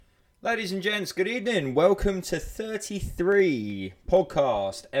Ladies and gents, good evening. Welcome to 33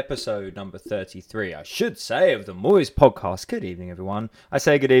 podcast, episode number 33. I should say of the Moyes podcast. Good evening, everyone. I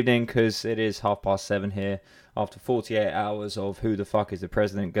say good evening because it is 7:30 here after 48 hours of who the fuck is the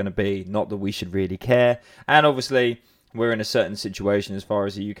president going to be. Not that we should really care. And obviously, we're in a certain situation as far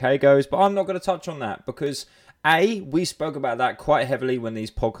as the UK goes, but I'm not going to touch on that because we spoke about that quite heavily when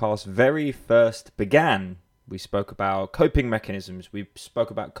these podcasts very first began. We spoke about coping mechanisms. We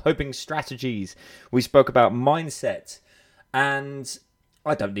spoke about coping strategies. We spoke about mindset. And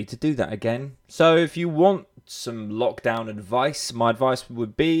I don't need to do that again. So if you want some lockdown advice, my advice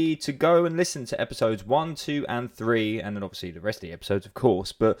would be to go and listen to episodes 1, 2, and 3. And then obviously the rest of the episodes, of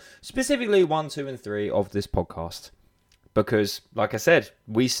course. But specifically 1, 2, and 3 of this podcast. Because, like I said,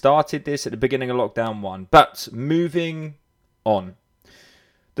 we started this at the beginning of lockdown 1. But moving on.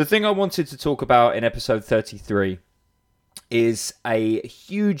 The thing I wanted to talk about in episode 33 is a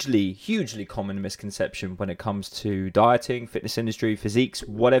hugely common misconception when it comes to dieting, fitness industry, physiques,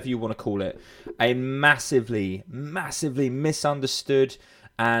 whatever you want to call it. A massively misunderstood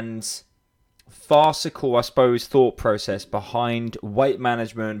and farcical, I suppose, thought process behind weight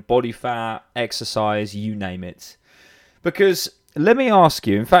management, body fat, exercise, you name it. Because let me ask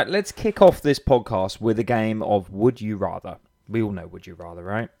you, in fact, let's kick off this podcast with a game of Would You Rather. We all know Would You Rather,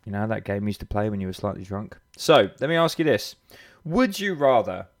 right? You know, that game you used to play when you were slightly drunk. So, let me ask you this. Would you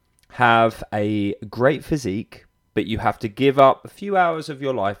rather have a great physique, but you have to give up a few hours of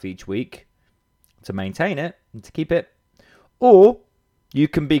your life each week to maintain it and to keep it? Or you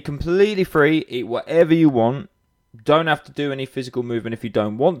can be completely free, eat whatever you want, don't have to do any physical movement if you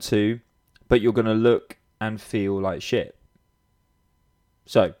don't want to, but you're going to look and feel like shit.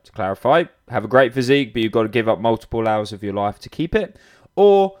 So, to clarify, have a great physique, but you've got to give up multiple hours of your life to keep it.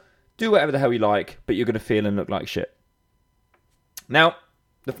 Or do whatever the hell you like, but you're going to feel and look like shit. Now,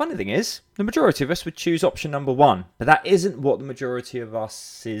 the funny thing is, the majority of us would choose option number 1. But that isn't what the majority of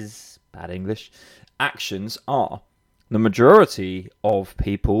us, bad English, actions are. The majority of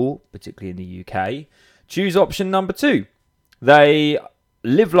people, particularly in the UK, choose option number 2. They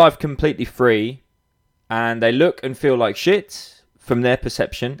live life completely free, and they look and feel like shit. From their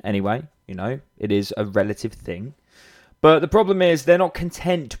perception, anyway, you know, it is a relative thing. But the problem is they're not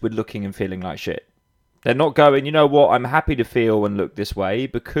content with looking and feeling like shit. They're not going, you know what, I'm happy to feel and look this way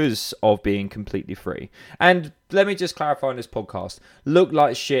because of being completely free. And let me just clarify on this podcast. Look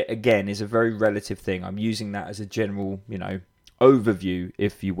like shit, again, is a very relative thing. I'm using that as a general, overview,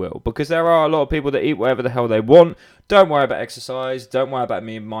 if you will, because there are a lot of people that eat whatever the hell they want, don't worry about exercise, don't worry about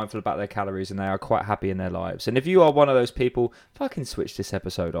being mindful about their calories, and they are quite happy in their lives. And if you are one of those people, fucking switch this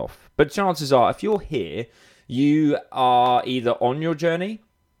episode off. But chances are, if you're here, you are either on your journey,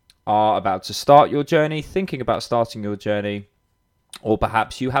 are about to start your journey, thinking about starting your journey, or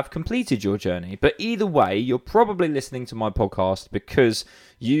perhaps you have completed your journey. But either way, you're probably listening to my podcast because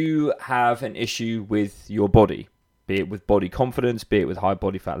you have an issue with your body. Be it with body confidence, be it with high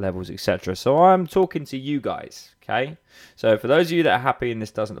body fat levels, etc. So I'm talking to you guys, okay? So for those of you that are happy and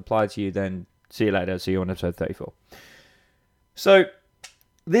this doesn't apply to you, then see you later. See you on episode 34. So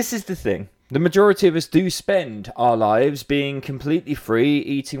this is the thing. The majority of us do spend our lives being completely free,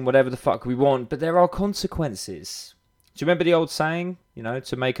 eating whatever the fuck we want, but there are consequences. Do you remember the old saying,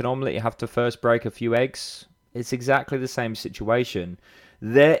 to make an omelette, you have to first break a few eggs? It's exactly the same situation.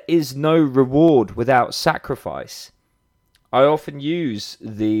 There is no reward without sacrifice. I often use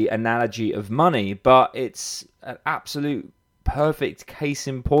the analogy of money, but it's an absolute perfect case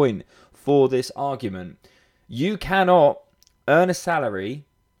in point for this argument. You cannot earn a salary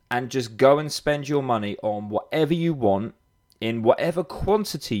and just go and spend your money on whatever you want, in whatever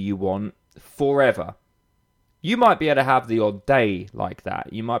quantity you want, forever. You might be able to have the odd day like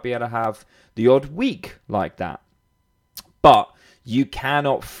that. You might be able to have the odd week like that. But you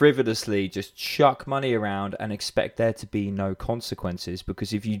cannot frivolously just chuck money around and expect there to be no consequences,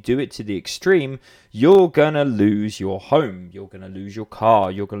 because if you do it to the extreme, you're going to lose your home, you're going to lose your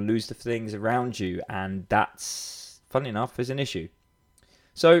car, you're going to lose the things around you, and that's, funny enough, is an issue.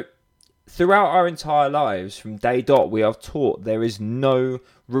 So, throughout our entire lives, from day dot, we are taught there is no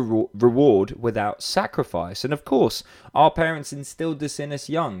reward without sacrifice. And of course, our parents instilled this in us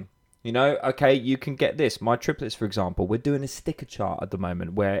young. Okay, you can get this. My triplets, for example, we're doing a sticker chart at the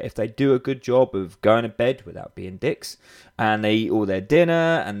moment where if they do a good job of going to bed without being dicks, and they eat all their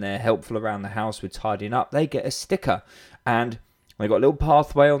dinner and they're helpful around the house with tidying up, they get a sticker. And They got a little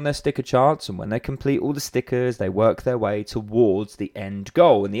pathway on their sticker charts, and when they complete all the stickers, they work their way towards the end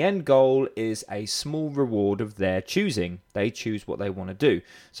goal. And the end goal is a small reward of their choosing. They choose what they want to do.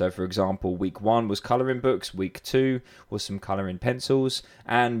 So, for example, week 1 was colouring books, week 2 was some colouring pencils,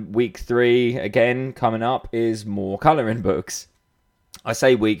 and week 3, again, coming up, is more colouring books. I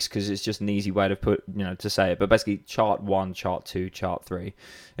say weeks because it's just an easy way to say it. But basically, chart 1, chart 2, chart 3.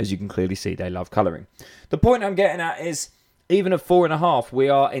 As you can clearly see, they love colouring. The point I'm getting at is, even at 4.5, we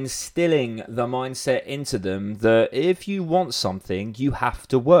are instilling the mindset into them that if you want something, you have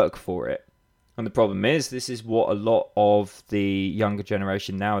to work for it. And the problem is, this is what a lot of the younger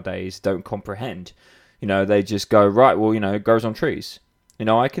generation nowadays don't comprehend. They just go, right, well, it grows on trees.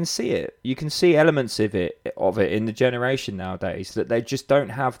 I can see it. You can see elements of it in the generation nowadays, that they just don't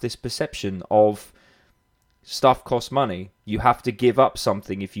have this perception of stuff costs money. You have to give up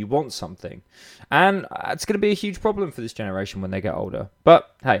something if you want something. And it's going to be a huge problem for this generation when they get older.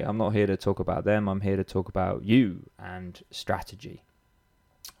 But hey, I'm not here to talk about them. I'm here to talk about you and strategy.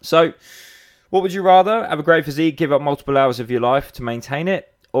 So, what would you rather? Have a great physique, give up multiple hours of your life to maintain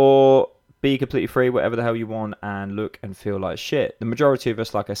it, or be completely free, whatever the hell you want, and look and feel like shit? The majority of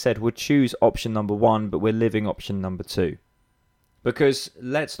us, like I said, would choose option number 1, but we're living option number 2. Because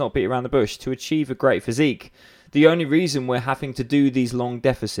let's not beat around the bush. To achieve a great physique, the only reason we're having to do these long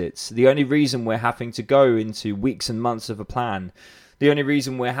deficits, the only reason we're having to go into weeks and months of a plan, the only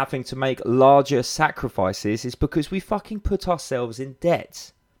reason we're having to make larger sacrifices is because we fucking put ourselves in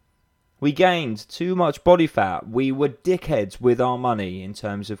debt. We gained too much body fat. We were dickheads with our money in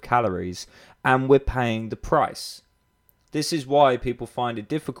terms of calories, and we're paying the price. This is why people find it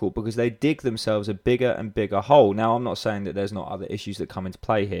difficult, because they dig themselves a bigger and bigger hole. Now, I'm not saying that there's not other issues that come into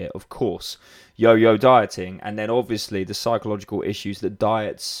play here. Of course, yo-yo dieting, and then obviously the psychological issues that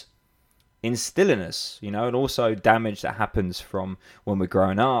diets instill in us, and also damage that happens from when we're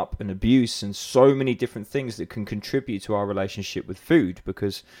growing up, and abuse, and so many different things that can contribute to our relationship with food.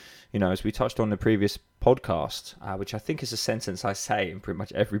 Because, as we touched on in the previous podcast, which I think is a sentence I say in pretty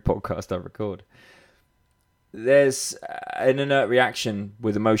much every podcast I record, there's an inert reaction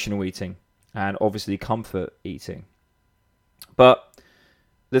with emotional eating and obviously comfort eating. But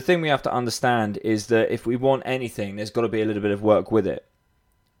the thing we have to understand is that if we want anything, there's got to be a little bit of work with it.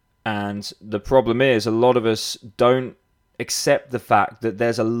 And the problem is, a lot of us don't accept the fact that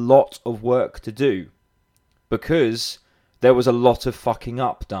there's a lot of work to do, because there was a lot of fucking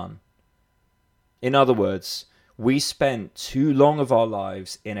up done. In other words, we spent too long of our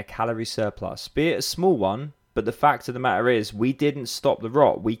lives in a calorie surplus, be it a small one. But the fact of the matter is, we didn't stop the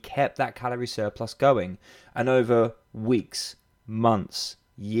rot. We kept that calorie surplus going. And over weeks, months,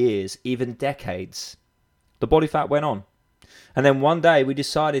 years, even decades, the body fat went on. And then one day we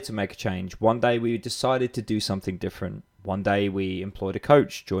decided to make a change. One day we decided to do something different. One day we employed a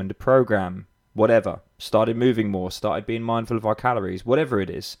coach, joined a program, whatever. Started moving more, started being mindful of our calories, whatever it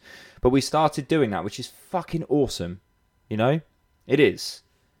is. But we started doing that, which is fucking awesome. It is.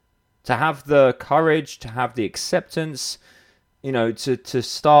 To have the courage, to have the acceptance, to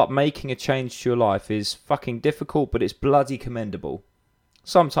start making a change to your life is fucking difficult, but it's bloody commendable.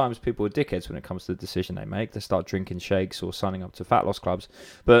 Sometimes people are dickheads when it comes to the decision they make. They start drinking shakes or signing up to fat loss clubs.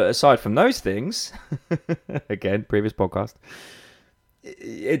 But aside from those things, again, previous podcast,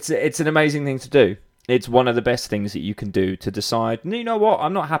 it's an amazing thing to do. It's one of the best things that you can do to decide, you know what,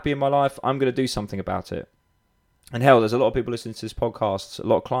 I'm not happy in my life, I'm going to do something about it. And hell, there's a lot of people listening to this podcast, a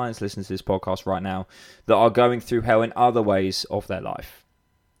lot of clients listening to this podcast right now that are going through hell in other ways of their life.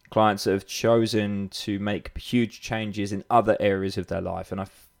 Clients that have chosen to make huge changes in other areas of their life. And I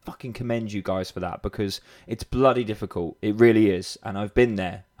fucking commend you guys for that, because it's bloody difficult. It really is. And I've been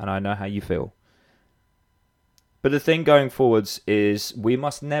there, and I know how you feel. But the thing going forwards is, we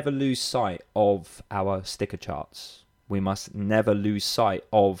must never lose sight of our sticker charts. We must never lose sight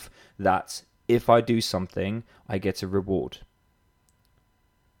of that. If I do something, I get a reward.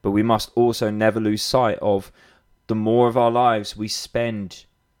 But we must also never lose sight of the more of our lives we spend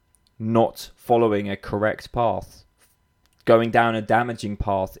not following a correct path, going down a damaging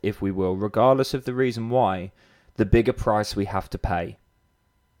path, if we will, regardless of the reason why, the bigger price we have to pay.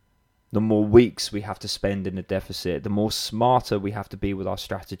 The more weeks we have to spend in a deficit, the more smarter we have to be with our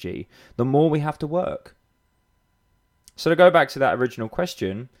strategy, the more we have to work. So to go back to that original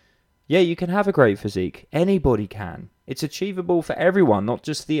question, yeah, you can have a great physique. Anybody can. It's achievable for everyone, not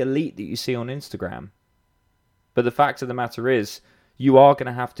just the elite that you see on Instagram. But the fact of the matter is, you are going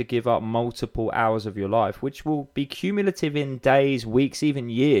to have to give up multiple hours of your life, which will be cumulative in days, weeks, even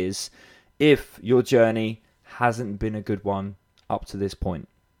years, if your journey hasn't been a good one up to this point.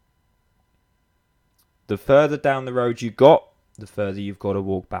 The further down the road you got, the further you've got to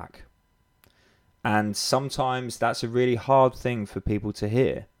walk back. And sometimes that's a really hard thing for people to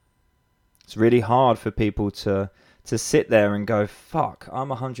hear. It's really hard for people to sit there and go, fuck, I'm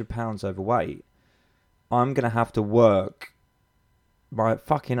 100 pounds overweight. I'm going to have to work my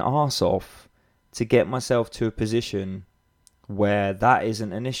fucking arse off to get myself to a position where that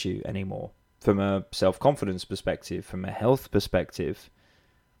isn't an issue anymore. From a self-confidence perspective, from a health perspective.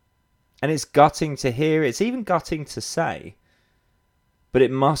 And it's gutting to hear, it's even gutting to say, but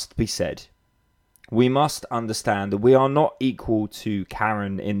it must be said. We must understand that we are not equal to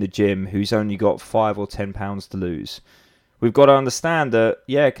Karen in the gym who's only got 5 or 10 pounds to lose. We've got to understand that,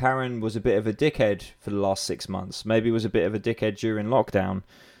 yeah, Karen was a bit of a dickhead for the last 6 months. Maybe was a bit of a dickhead during lockdown.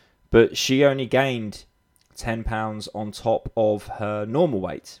 But she only gained 10 pounds on top of her normal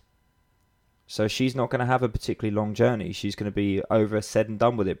weight. So she's not going to have a particularly long journey. She's going to be over, said and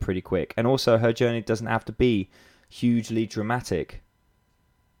done with it pretty quick. And also her journey doesn't have to be hugely dramatic.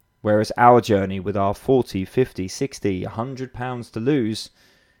 Whereas our journey with our 40, 50, 60, 100 pounds to lose,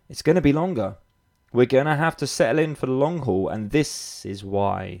 it's going to be longer. We're going to have to settle in for the long haul. And this is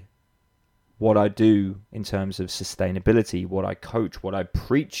why what I do in terms of sustainability, what I coach, what I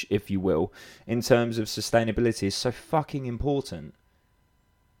preach, if you will, in terms of sustainability is so fucking important.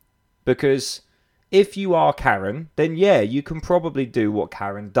 Because if you are Karen, then yeah, you can probably do what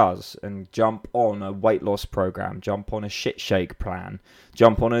Karen does and jump on a weight loss program, jump on a shit shake plan,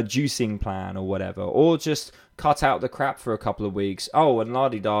 jump on a juicing plan or whatever, or just cut out the crap for a couple of weeks. Oh, and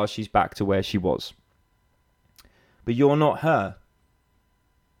la-di-da, she's back to where she was. But you're not her.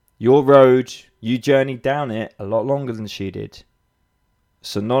 Your road, you journeyed down it a lot longer than she did.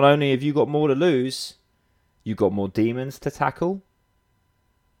 So not only have you got more to lose, you've got more demons to tackle.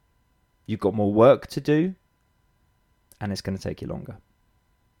 You've got more work to do, and it's going to take you longer.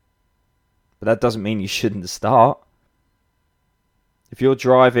 But that doesn't mean you shouldn't start. If you're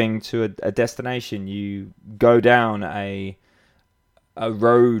driving to a destination, you go down a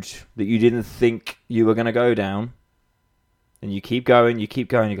road that you didn't think you were going to go down, and you keep going, you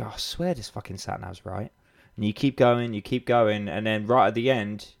go, oh, I swear this fucking sat-nav's right. And you keep going, and then right at the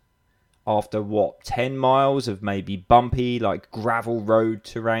end, after 10 miles of maybe bumpy, like gravel road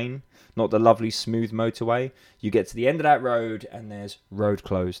terrain, not the lovely smooth motorway, you get to the end of that road and there's road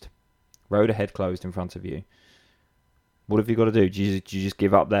closed. Road ahead closed in front of you. What have you got to do? Do you just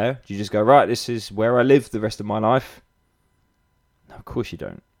give up there? Do you just go, right, this is where I live the rest of my life? No, of course you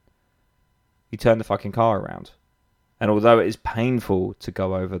don't. You turn the fucking car around. And although it is painful to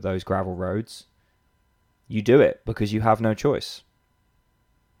go over those gravel roads, you do it because you have no choice.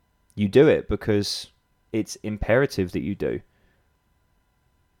 You do it because it's imperative that you do.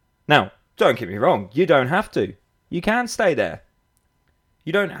 Now, don't get me wrong, you don't have to. You can stay there.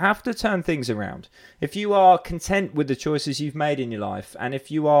 You don't have to turn things around. If you are content with the choices you've made in your life, and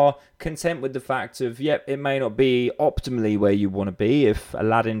if you are content with the fact of, yep, it may not be optimally where you want to be, if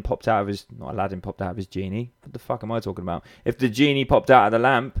Aladdin popped out of his, not Aladdin popped out of his genie, what the fuck am I talking about? If the genie popped out of the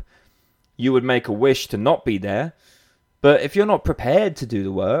lamp, you would make a wish to not be there. But if you're not prepared to do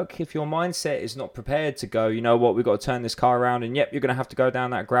the work, if your mindset is not prepared to go, you know what, we've got to turn this car around, and yep, you're going to have to go down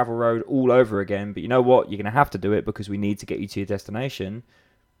that gravel road all over again, but you know what, you're going to have to do it because we need to get you to your destination.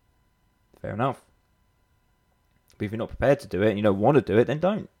 Fair enough. But if you're not prepared to do it and you don't want to do it, then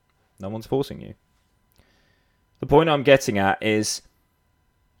don't. No one's forcing you. The point I'm getting at is,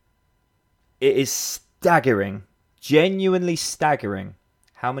 it is staggering, genuinely staggering,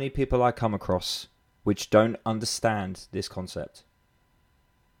 how many people I come across which don't understand this concept.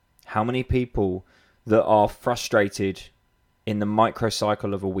 How many people that are frustrated in the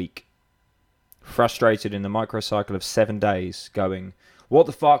microcycle of a week, frustrated in the microcycle of 7 days, going, what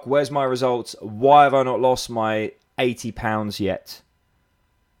the fuck, where's my results? Why have I not lost my 80 pounds yet?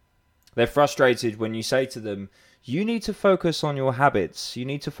 They're frustrated when you say to them, you need to focus on your habits. You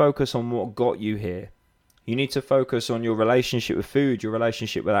need to focus on what got you here. You need to focus on your relationship with food, your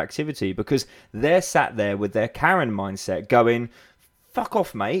relationship with activity, because they're sat there with their Karen mindset going, fuck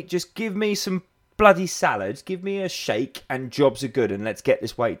off, mate. Just give me some bloody salads, give me a shake, and jobs are good, and let's get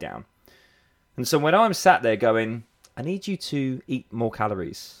this weight down. And so when I'm sat there going, I need you to eat more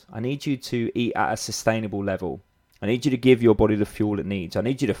calories. I need you to eat at a sustainable level. I need you to give your body the fuel it needs. I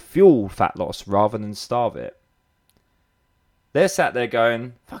need you to fuel fat loss rather than starve it. They're sat there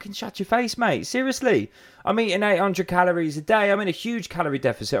going, fucking shut your face, mate. Seriously. I'm eating 800 calories a day. I'm in a huge calorie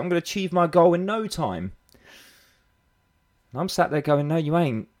deficit. I'm going to achieve my goal in no time. And I'm sat there going, no, you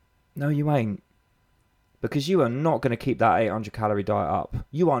ain't. No, you ain't. Because you are not going to keep that 800 calorie diet up.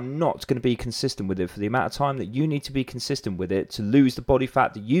 You are not going to be consistent with it for the amount of time that you need to be consistent with it to lose the body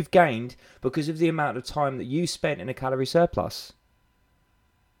fat that you've gained because of the amount of time that you spent in a calorie surplus.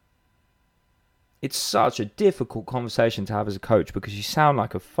 It's such a difficult conversation to have as a coach because you sound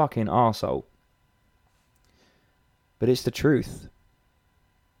like a fucking arsehole. But it's the truth.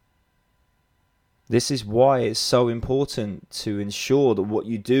 This is why it's so important to ensure that what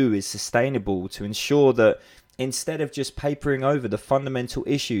you do is sustainable, to ensure that instead of just papering over the fundamental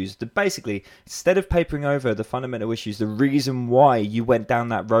issues, instead of papering over the fundamental issues, the reason why you went down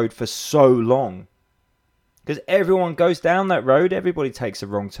that road for so long. Because everyone goes down that road, everybody takes a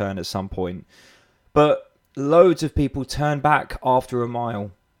wrong turn at some point. But loads of people turn back after a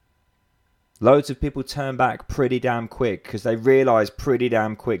mile. Loads of people turn back pretty damn quick because they realise pretty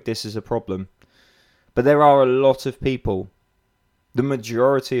damn quick this is a problem. But there are a lot of people, the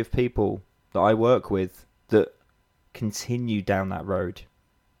majority of people that I work with, that continue down that road,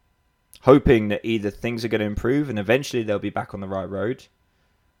 hoping that either things are going to improve and eventually they'll be back on the right road,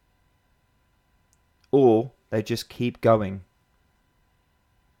 or they just keep going.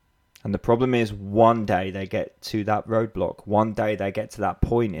 And the problem is one day they get to that roadblock. One day they get to that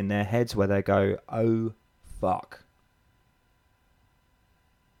point in their heads where they go, oh, fuck.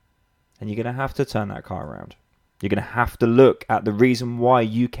 And you're going to have to turn that car around. You're going to have to look at the reason why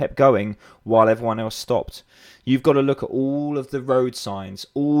you kept going while everyone else stopped. You've got to look at all of the road signs,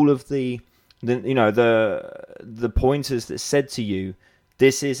 all of the pointers that said to you,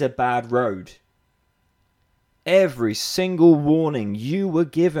 this is a bad road. Every single warning you were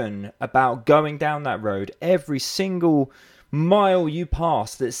given about going down that road, every single mile you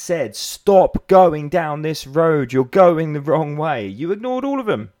passed that said, stop going down this road, you're going the wrong way. You ignored all of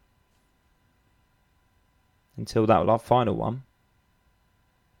them. Until that final one.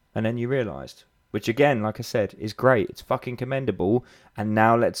 And then you realised. Which again, like I said, is great. It's fucking commendable. And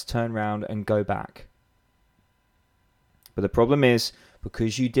now let's turn around and go back. But the problem is,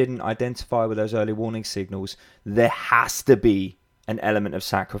 because you didn't identify with those early warning signals, there has to be an element of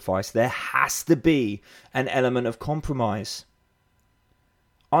sacrifice. There has to be an element of compromise.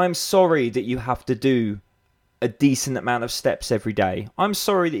 I'm sorry that you have to do a decent amount of steps every day. I'm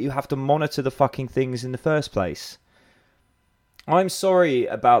sorry that you have to monitor the fucking things in the first place. I'm sorry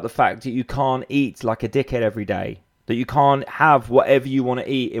about the fact that you can't eat like a dickhead every day. That you can't have whatever you want to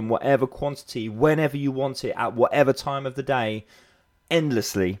eat in whatever quantity, whenever you want it, at whatever time of the day,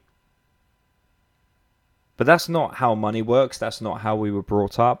 endlessly. But that's not how money works. That's not how we were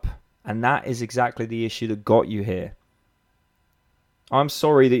brought up. And that is exactly the issue that got you here. I'm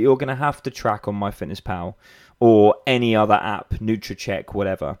sorry that you're going to have to track on MyFitnessPal or any other app, Nutracheck,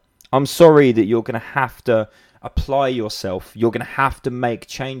 whatever. I'm sorry that you're going to have to apply yourself. You're going to have to make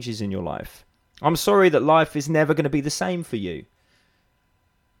changes in your life. I'm sorry that life is never going to be the same for you.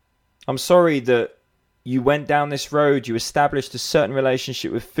 I'm sorry that you went down this road, you established a certain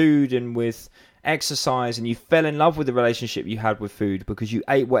relationship with food and with exercise, and you fell in love with the relationship you had with food because you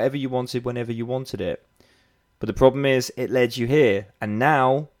ate whatever you wanted whenever you wanted it. But the problem is, it led you here. And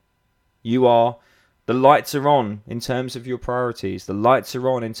now, the lights are on in terms of your priorities. The lights are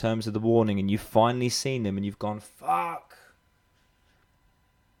on in terms of the warning. And you've finally seen them and you've gone, fuck.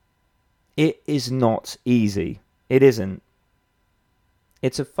 It is not easy. It isn't.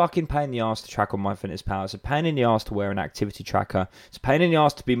 It's a fucking pain in the ass to track on MyFitnessPal. It's a pain in the ass to wear an activity tracker. It's a pain in the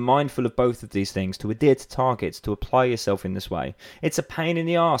ass to be mindful of both of these things, to adhere to targets, to apply yourself in this way. It's a pain in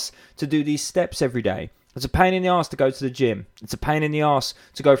the ass to do these steps every day. It's a pain in the ass to go to the gym. It's a pain in the ass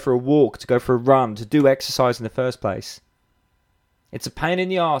to go for a walk, to go for a run, to do exercise in the first place. It's a pain in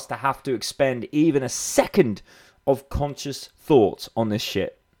the ass to have to expend even a second of conscious thought on this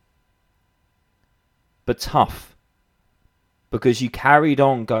shit. But tough. Because you carried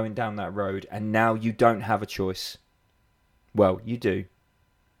on going down that road and now you don't have a choice. Well, you do.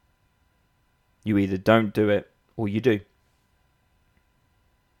 You either don't do it or you do.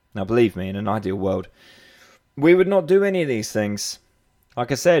 Now, believe me, in an ideal world, we would not do any of these things.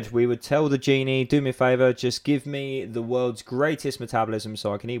 Like I said, we would tell the genie, do me a favor, just give me the world's greatest metabolism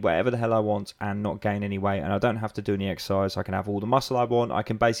so I can eat whatever the hell I want and not gain any weight. And I don't have to do any exercise. I can have all the muscle I want. I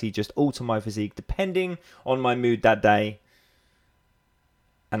can basically just alter my physique depending on my mood that day.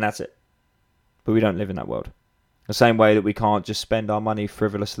 And that's it. But we don't live in that world. The same way that we can't just spend our money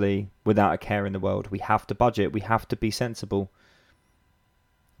frivolously without a care in the world. We have to budget. We have to be sensible.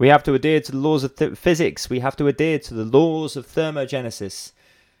 We have to adhere to the laws of physics. We have to adhere to the laws of thermogenesis.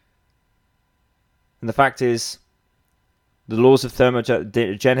 And the fact is, the laws of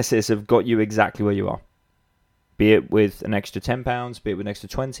thermogenesis have got you exactly where you are. Be it with an extra £10, be it with an extra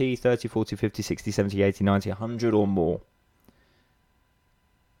 20, 30, 40, 50, 60, 70, 80, 90, 100 or more.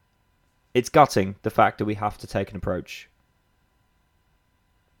 It's gutting, the fact that we have to take an approach.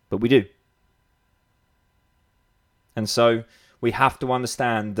 But we do. And so we have to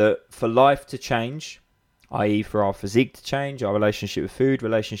understand that for life to change, i.e. for our physique to change, our relationship with food,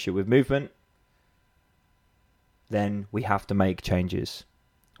 relationship with movement, then we have to make changes.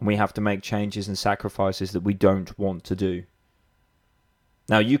 And we have to make changes and sacrifices that we don't want to do.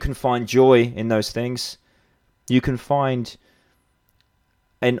 Now, you can find joy in those things. You can find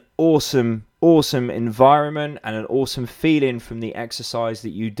an awesome environment and an awesome feeling from the exercise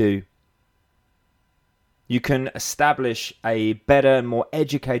that you do. You can establish a better and more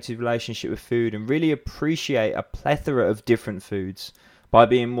educated relationship with food and really appreciate a plethora of different foods by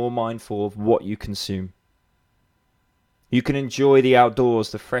being more mindful of what you consume. You can enjoy the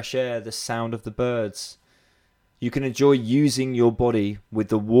outdoors, the fresh air, the sound of the birds. You can enjoy using your body with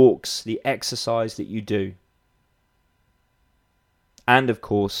the walks, the exercise that you do. And of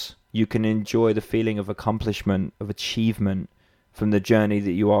course, you can enjoy the feeling of accomplishment, of achievement from the journey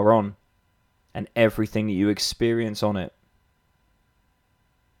that you are on and everything that you experience on it.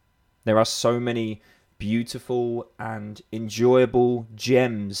 There are so many beautiful and enjoyable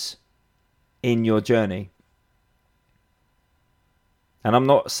gems in your journey. And I'm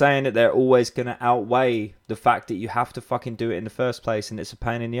not saying that they're always going to outweigh the fact that you have to fucking do it in the first place and it's a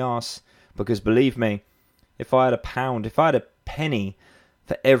pain in the ass. Because believe me, if I had a penny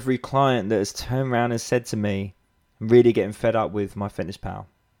for every client that has turned around and said to me, I'm really getting fed up with MyFitnessPal,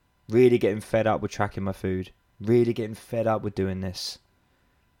 really getting fed up with tracking my food, really getting fed up with doing this.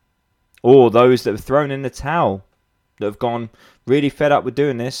 Or those that have thrown in the towel, that have gone really fed up with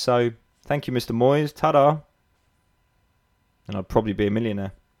doing this, so thank you, Mr. Moyes, ta-da. And I'd probably be a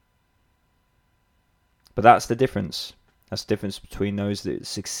millionaire. But that's the difference. That's the difference between those that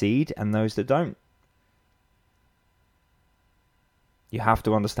succeed and those that don't. You have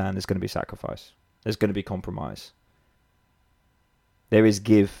to understand there's going to be sacrifice. There's going to be compromise. There is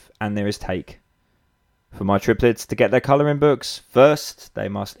give and there is take. For my triplets to get their colouring books, first they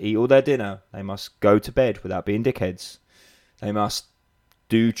must eat all their dinner. They must go to bed without being dickheads. They must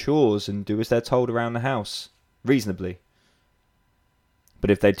do chores and do as they're told around the house, reasonably. But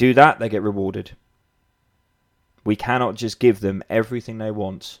if they do that, they get rewarded. We cannot just give them everything they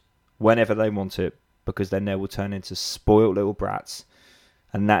want, whenever they want it, because then they will turn into spoiled little brats.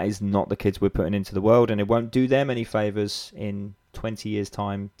 And that is not the kids we're putting into the world, and it won't do them any favours in 20 years'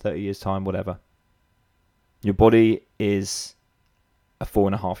 time, 30 years' time, whatever. Your body is a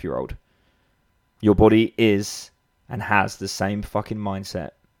 4.5-year-old. Your body is and has the same fucking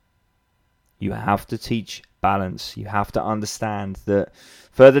mindset. You have to teach balance. You have to understand that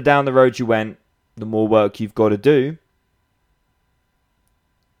further down the road you went, the more work you've got to do.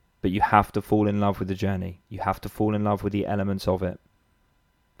 But you have to fall in love with the journey. You have to fall in love with the elements of it.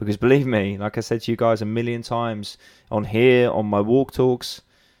 Because believe me, like I said to you guys a million times on here, on my walk talks,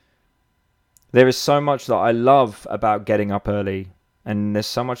 there is so much that I love about getting up early. And there's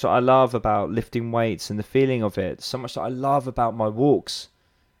so much that I love about lifting weights and the feeling of it. So much that I love about my walks.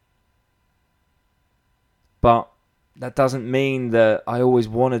 But that doesn't mean that I always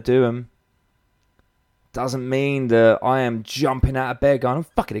want to do them. Doesn't mean that I am jumping out of bed going, I'm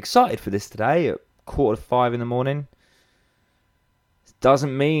fucking excited for this today at 4:45 in the morning.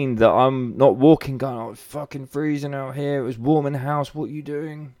 Doesn't mean that I'm not walking going, oh, it's fucking freezing out here. It was warm in the house. What are you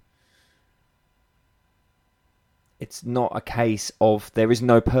doing? It's not a case of there is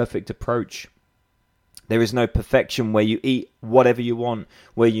no perfect approach. There is no perfection where you eat whatever you want,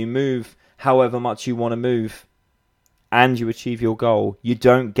 where you move however much you want to move, and you achieve your goal. You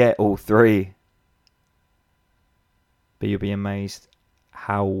don't get all three. But you'll be amazed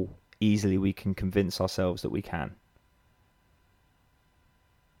how easily we can convince ourselves that we can.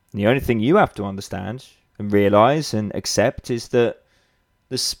 And the only thing you have to understand and realize and accept is that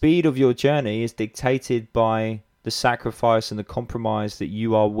the speed of your journey is dictated by the sacrifice and the compromise that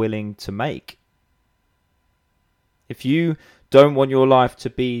you are willing to make. If you don't want your life to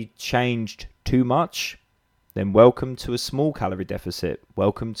be changed too much, then welcome to a small calorie deficit.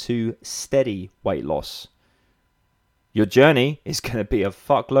 Welcome to steady weight loss. Your journey is going to be a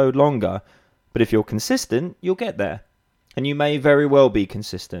fuckload longer, but if you're consistent, you'll get there. And you may very well be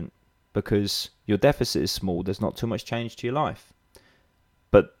consistent because your deficit is small. There's not too much change to your life.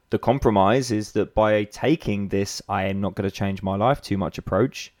 But the compromise is that by taking this, I am not going to change my life too much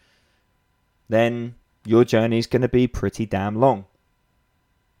approach, then your journey is going to be pretty damn long.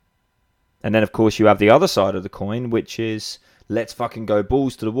 And then, of course, you have the other side of the coin, which is let's fucking go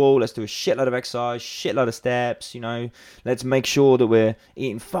balls to the wall. Let's do a shitload of exercise, shitload of steps, let's make sure that we're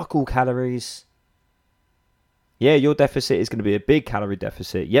eating fuck all calories. Yeah, your deficit is going to be a big calorie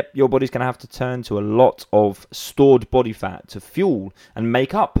deficit. Yep, your body's going to have to turn to a lot of stored body fat to fuel and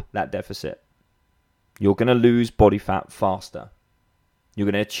make up that deficit. You're going to lose body fat faster. You're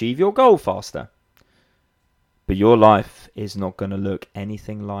going to achieve your goal faster. But your life is not going to look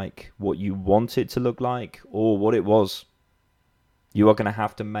anything like what you want it to look like or what it was. You are going to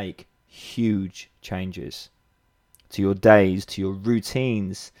have to make huge changes to your days, to your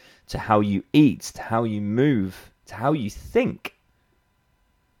routines, to how you eat, to how you move, to how you think.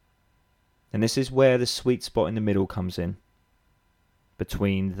 And this is where the sweet spot in the middle comes in.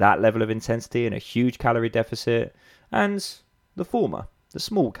 Between that level of intensity and a huge calorie deficit and the former, the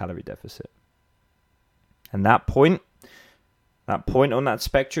small calorie deficit. And that point on that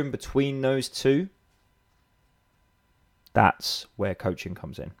spectrum between those two, that's where coaching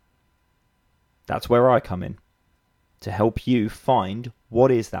comes in. That's where I come in to help you find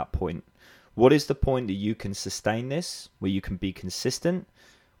what is that point. What is the point that you can sustain this, where you can be consistent,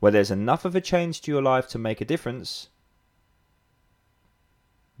 where there's enough of a change to your life to make a difference,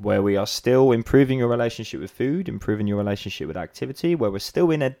 where we are still improving your relationship with food, improving your relationship with activity, where we're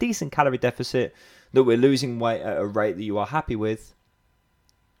still in a decent calorie deficit, that we're losing weight at a rate that you are happy with,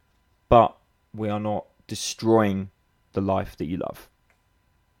 but we are not destroying the life that you love,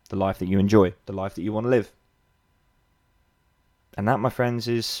 the life that you enjoy, the life that you want to live. And that, my friends,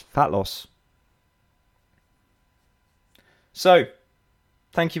 is fat loss. So,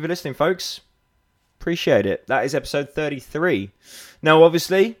 thank you for listening, folks. Appreciate it. That is episode 33. Now,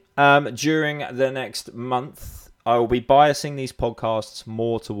 obviously, during the next month, I will be biasing these podcasts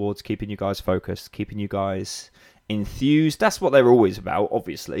more towards keeping you guys focused, keeping you guys enthused. That's what they're always about,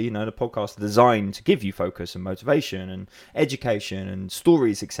 obviously. The podcast is designed to give you focus and motivation and education and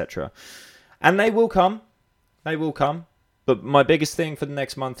stories, etc. And they will come. They will come. But my biggest thing for the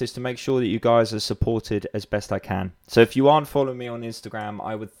next month is to make sure that you guys are supported as best I can. So if you aren't following me on Instagram,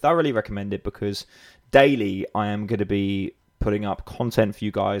 I would thoroughly recommend it, because daily I am going to be putting up content for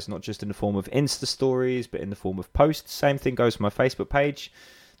you guys, not just in the form of Insta stories, but in the form of posts. Same thing goes for my Facebook page,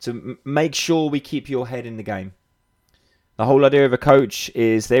 to make sure we keep your head in the game. The whole idea of a coach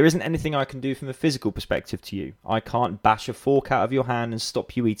is there isn't anything I can do from a physical perspective to you. I can't bash a fork out of your hand and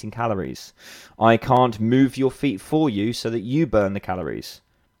stop you eating calories. I can't move your feet for you so that you burn the calories.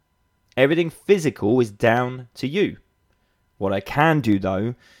 Everything physical is down to you. What I can do,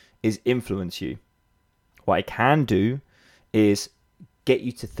 though, is influence you. What I can do is get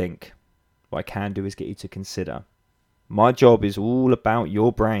you to think. What I can do is get you to consider. My job is all about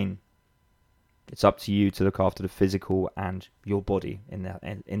your brain. It's up to you to look after the physical and your body in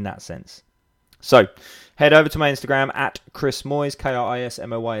that sense. So head over to my Instagram at Chris Moyes,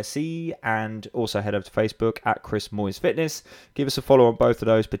 KrisMoyse, and also head over to Facebook at Chris Moyes Fitness. Give us a follow on both of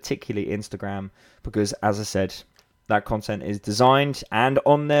those, particularly Instagram, because as I said, that content is designed and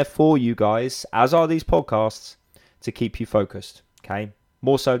on there for you guys, as are these podcasts, to keep you focused. Okay.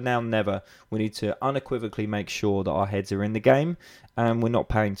 More so now than ever, we need to unequivocally make sure that our heads are in the game and we're not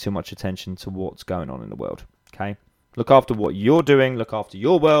paying too much attention to what's going on in the world. Okay? Look after what you're doing, look after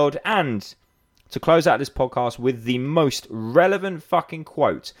your world, and to close out this podcast with the most relevant fucking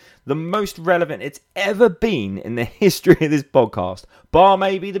quote, the most relevant it's ever been in the history of this podcast, bar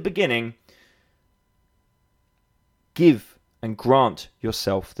maybe the beginning. Give and grant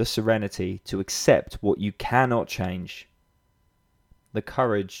yourself the serenity to accept what you cannot change. The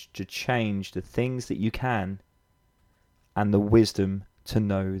courage to change the things that you can, and the wisdom to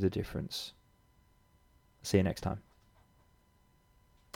know the difference. See you next time.